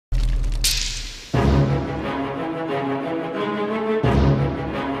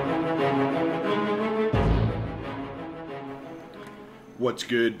What's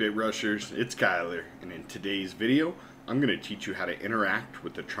good, Bit Rushers? It's Kyler, and in today's video, I'm going to teach you how to interact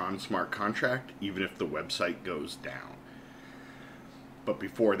with the Tron smart contract even if the website goes down. But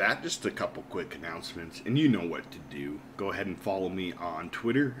before that, just a couple quick announcements, and you know what to do. Go ahead and follow me on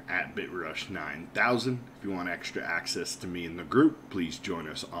Twitter at BitRush9000. If you want extra access to me in the group, please join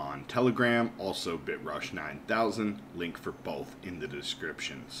us on Telegram, also BitRush9000. Link for both in the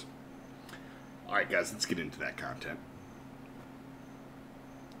descriptions. Alright guys, let's get into that content.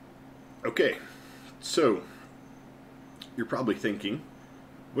 Okay, so you're probably thinking,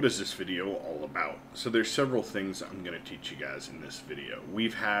 what is this video all about? So there's several things I'm going to teach you guys in this video.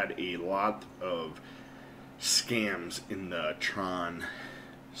 We've had a lot of scams in the Tron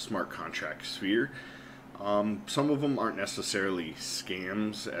smart contract sphere. Some of them aren't necessarily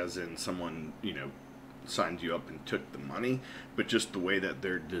scams, as in someone, signed you up and took the money, but just the way that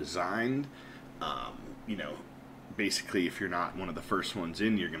they're designed, basically, if you're not one of the first ones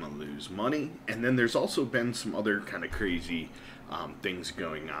in, you're going to lose money. And then there's also been some other kind of crazy things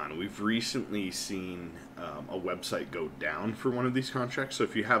going on. We've recently seen a website go down for one of these contracts. So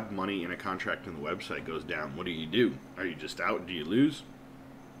if you have money in a contract and the website goes down, what do? Are you just out? Do you lose?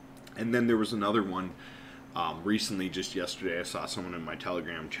 And then there was another one recently, just yesterday, I saw someone in my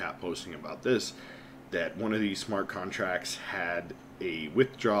Telegram chat posting about this, that one of these smart contracts had a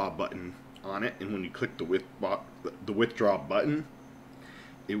withdraw button on it, and when you click the withdraw button,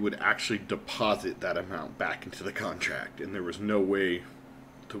 it would actually deposit that amount back into the contract, and there was no way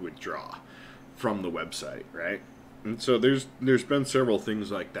to withdraw from the website, right? And so there's been several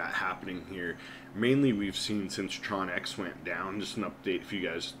things like that happening here. Mainly we've seen since TronX went down. Just an update, if you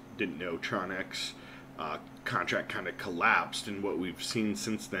guys didn't know, TronX contract kind of collapsed, and what we've seen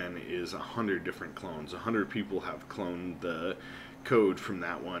since then is 100 different clones. 100 people have cloned the code from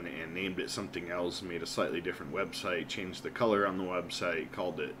that one and named it something else, made a slightly different website, changed the color on the website,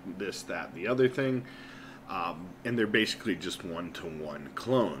 called it this, that, the other thing, and they're basically just one-to-one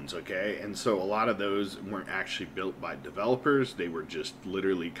clones, okay? And so a lot of those weren't actually built by developers. They were just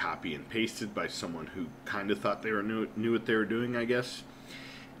literally copy and pasted by someone who kind of thought they knew what they were doing, I guess,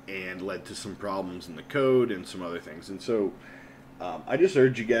 and led to some problems in the code and some other things. And so I just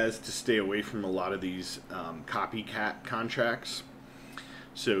urge you guys to stay away from a lot of these copycat contracts.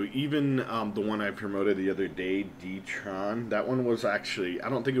 So even the one I promoted the other day, Tron, that one was actually, I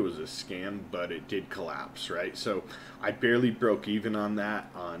don't think it was a scam, but it did collapse, right? So I barely broke even on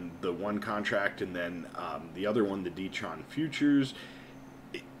that, on the one contract, and then the other one, the Tron futures,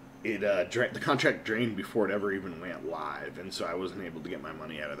 the contract drained before it ever even went live, and so I wasn't able to get my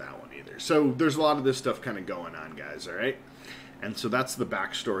money out of that one either. So there's a lot of this stuff kind of going on, guys, all right? And so that's the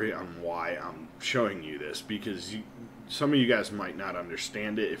backstory on why I'm showing you this, because some of you guys might not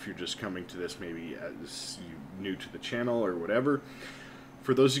understand it if you're just coming to this maybe as you new to the channel or whatever.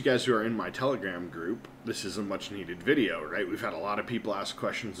 For those of you guys who are in my Telegram group, this is a much needed video, right? We've had a lot of people ask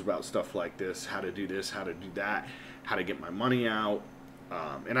questions about stuff like this, how to do this, how to do that, how to get my money out.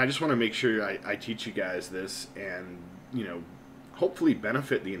 And I just want to make sure I teach you guys this and, hopefully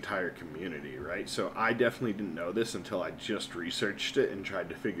benefit the entire community, right? So I definitely didn't know this until I just researched it and tried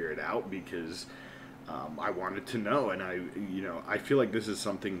to figure it out, because I wanted to know, and I feel like this is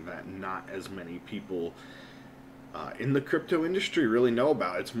something that not as many people in the crypto industry really know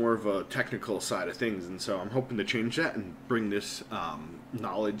about. It's more of a technical side of things, and so I'm hoping to change that and bring this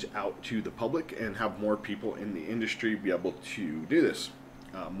knowledge out to the public and have more people in the industry be able to do this.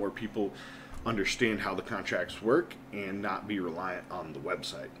 More people understand how the contracts work and not be reliant on the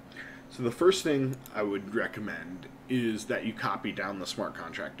website. So the first thing I would recommend is that you copy down the smart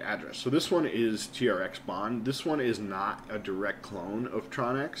contract address. So this one is TRX Bond. This one is not a direct clone of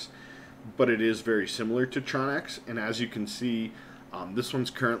TronX, but it is very similar to TronX. And as you can see, this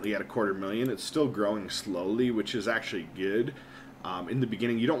one's currently at $250,000. It's still growing slowly, which is actually good. In the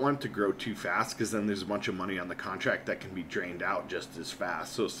beginning, you don't want it to grow too fast, because then there's a bunch of money on the contract that can be drained out just as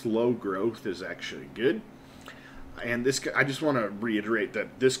fast. So slow growth is actually good. And this, I just want to reiterate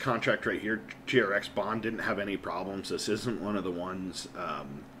that this contract right here, TRX Bond, didn't have any problems. This isn't one of the ones, that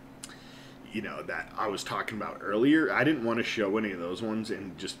I was talking about earlier. I didn't want to show any of those ones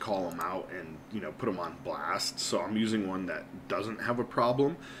and just call them out and, put them on blast. So I'm using one that doesn't have a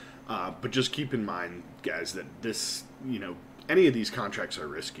problem. But just keep in mind, guys, that this, any of these contracts are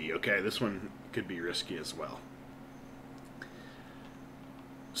risky, okay? This one could be risky as well.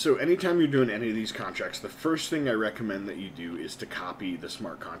 So anytime you're doing any of these contracts, the first thing I recommend that you do is to copy the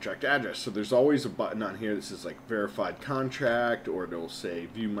smart contract address. So there's always a button on here that says like verified contract, or it'll say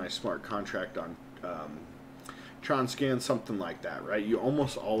view my smart contract on TronScan, something like that, right? You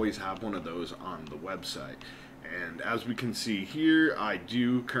almost always have one of those on the website. And as we can see here, I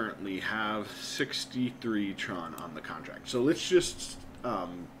do currently have 63 Tron on the contract. So let's just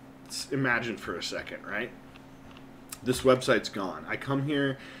imagine for a second, right? This website's gone. I come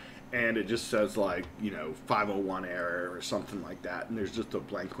here and it just says, like, you know, 501 error or something like that, and there's just a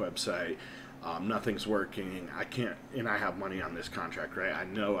blank website. Nothing's working. I can't, and I have money on this contract, right? I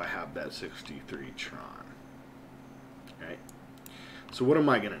know I have that 63 Tron, right? So what am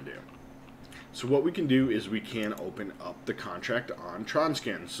I gonna do? So what we can do is we can open up the contract on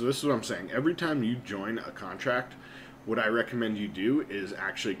TronScan. So this is what I'm saying. Every time you join a contract, what I recommend you do is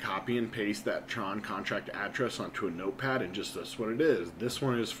actually copy and paste that Tron contract address onto a notepad, and just this what it is. This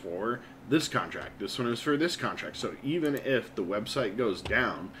one is for this contract. This one is for this contract. So even if the website goes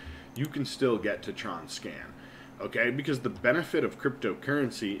down, you can still get to TronScan. Okay? Because the benefit of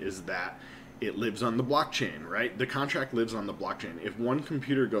cryptocurrency is that it lives on the blockchain, right? The contract lives on the blockchain. If one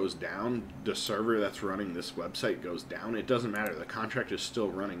computer goes down, the server that's running this website goes down, it doesn't matter. The contract is still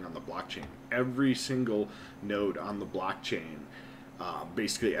running on the blockchain. Every single node on the blockchain,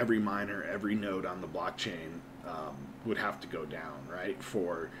 basically every miner, every node on the blockchain would have to go down, right?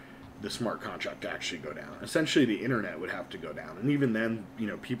 For the smart contract to actually go down. Essentially, the internet would have to go down. And even then, you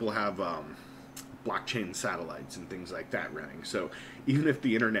know, people have blockchain satellites and things like that running. So even if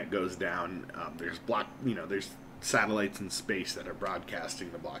the internet goes down, there's satellites in space that are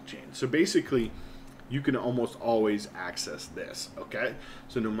broadcasting the blockchain. So basically, you can almost always access this. Okay,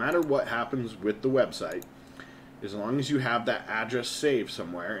 so no matter what happens with the website, as long as you have that address saved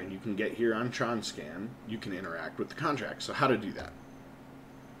somewhere and you can get here on TronScan, you can interact with the contract. So how to do that?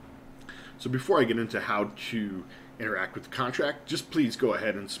 So before I get into how to interact with the contract, just please go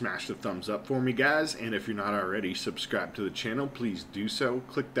ahead and smash the thumbs up for me, guys. And if you're not already subscribed to the channel, please do so.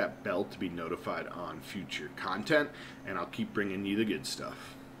 Click that bell to be notified on future content, and I'll keep bringing you the good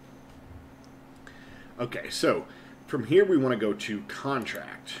stuff. Okay, so from here we want to go to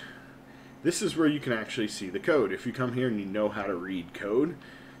contract. This is where you can actually see the code. If you come here and you know how to read code,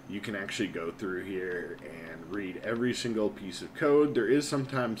 you can actually go through here and read every single piece of code. There is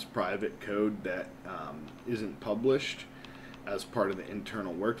sometimes private code that isn't published as part of the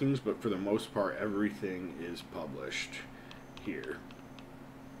internal workings, but for the most part, everything is published here.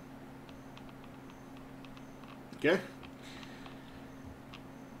 Okay?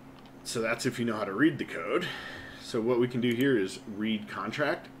 So that's if you know how to read the code. So what we can do here is read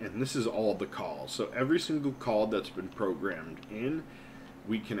contract, and this is all the calls. So every single call that's been programmed in,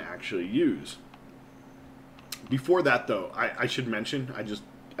 we can actually use. Before that, though, I should mention,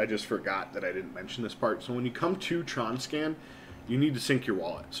 I just forgot that I didn't mention this part. So when you come to TronScan, you need to sync your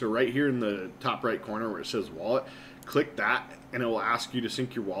wallet. So right here in the top right corner where it says wallet, click that, and it will ask you to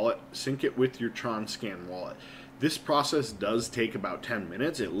sync your wallet. Sync it with your TronScan wallet. This process does take about 10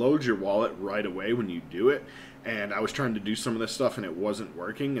 minutes. It loads your wallet right away when you do it. And I was trying to do some of this stuff and it wasn't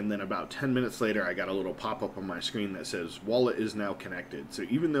working. And then about 10 minutes later, I got a little pop-up on my screen that says wallet is now connected. So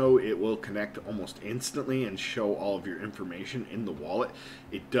even though it will connect almost instantly and show all of your information in the wallet,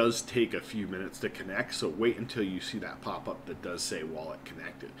 it does take a few minutes to connect. So wait until you see that pop-up that does say wallet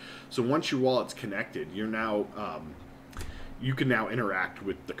connected. So once your wallet's connected, you're now you can now interact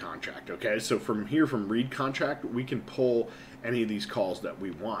with the contract. Okay, so from here, from read contract, we can pull any of these calls that we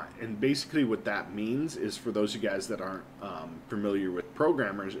want. And basically what that means is, for those of you guys that aren't familiar with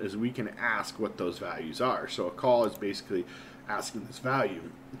programmers, is we can ask what those values are. So a call is basically asking this value.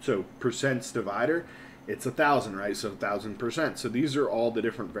 So percents divider, it's 1,000, right? So 1,000%. So these are all the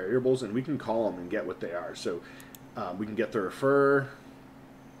different variables, and we can call them and get what they are. So we can get the refer,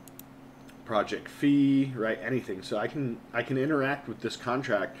 project fee, right? Anything. So I can interact with this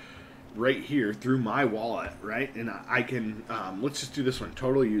contract right here through my wallet, right? And I can let's just do this one,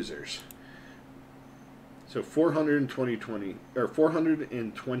 total users. So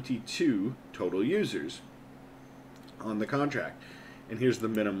 422 total users on the contract, and here's the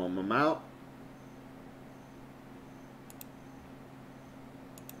minimum amount.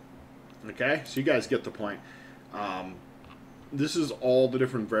 Okay, so you guys get the point. This is all the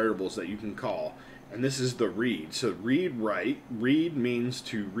different variables that you can call, and this is the read. So read, write. Read means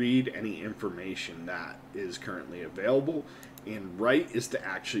to read any information that is currently available, and write is to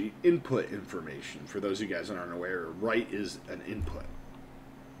actually input information. For those of you guys that aren't aware, write is an input.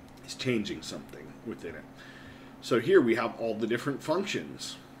 It's changing something within it. So here we have all the different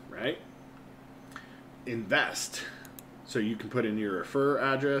functions, right? Invest. So you can put in your refer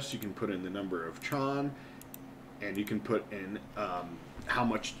address, you can put in the number of Tron, and you can put in how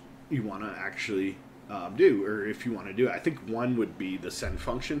much you want to actually do, or if you want to do it. I think one would be the send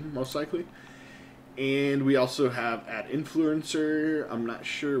function, most likely. And we also have add influencer. I'm not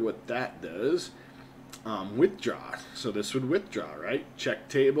sure what that does. withdraw. So this would withdraw, right? Check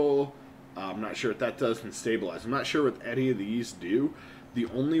table. I'm not sure what that does, and stabilize. I'm not sure what any of these do. The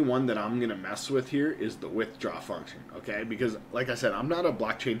only one that I'm going to mess with here is the withdraw function, okay? Because, like I said, I'm not a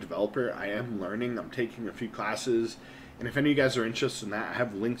blockchain developer. I am learning. I'm taking a few classes. And if any of you guys are interested in that, I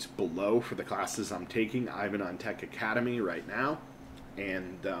have links below for the classes I'm taking. I'm in on Tech Academy right now.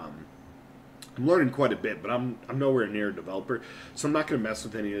 And I'm learning quite a bit, but I'm nowhere near a developer. So I'm not going to mess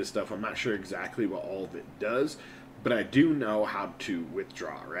with any of this stuff. I'm not sure exactly what all of it does. But I do know how to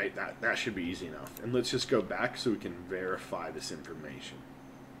withdraw, right? That should be easy enough. And let's just go back so we can verify this information.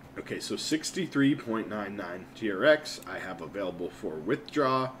 Okay, so 63.99 TRX I have available for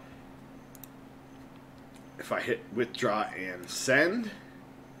withdraw. If I hit withdraw and send,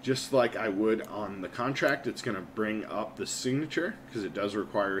 just like I would on the contract, it's going to bring up the signature because it does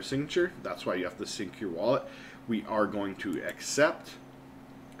require a signature. That's why you have to sync your wallet. We are going to accept.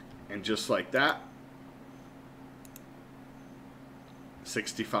 And just like that,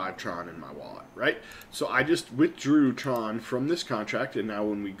 65 Tron in my wallet, right? So I just withdrew Tron from this contract, and now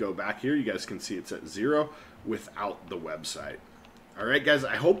when we go back here, you guys can see it's at 0 without the website. All right, guys,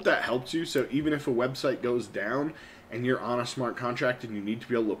 I hope that helps you. So even if a website goes down and you're on a smart contract and you need to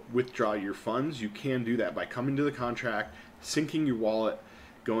be able to withdraw your funds, you can do that by coming to the contract, syncing your wallet,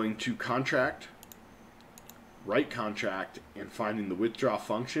 going to contract, write contract, and finding the withdraw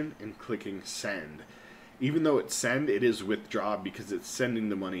function and clicking send. Even though it's send, it is withdraw because it's sending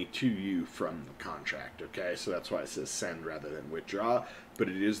the money to you from the contract, okay? So that's why it says send rather than withdraw, but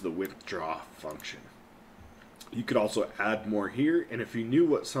it is the withdraw function. You could also add more here, and if you knew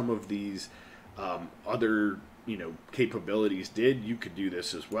what some of these other capabilities did, you could do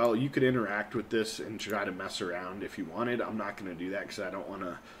this as well. You could interact with this and try to mess around if you wanted. I'm not going to do that because I don't want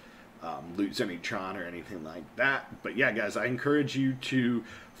to lose any Tron or anything like that. But yeah, guys, I encourage you to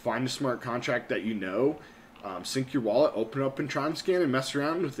find a smart contract that you know, sync your wallet, open up in TronScan and mess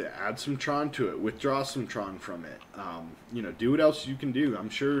around with it. Add some Tron to it, withdraw some Tron from it. Do what else you can do. I'm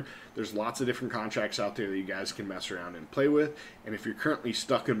sure there's lots of different contracts out there that you guys can mess around and play with. And if you're currently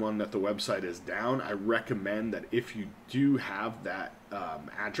stuck in one that the website is down, I recommend that if you do have that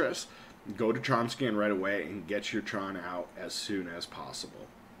address, go to TronScan right away and get your Tron out as soon as possible.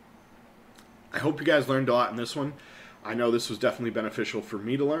 I hope you guys learned a lot in this one. I know this was definitely beneficial for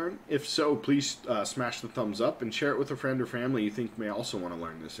me to learn. If so, please smash the thumbs up and share it with a friend or family you think may also want to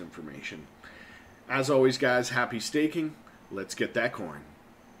learn this information. As always, guys, happy staking. Let's get that coin.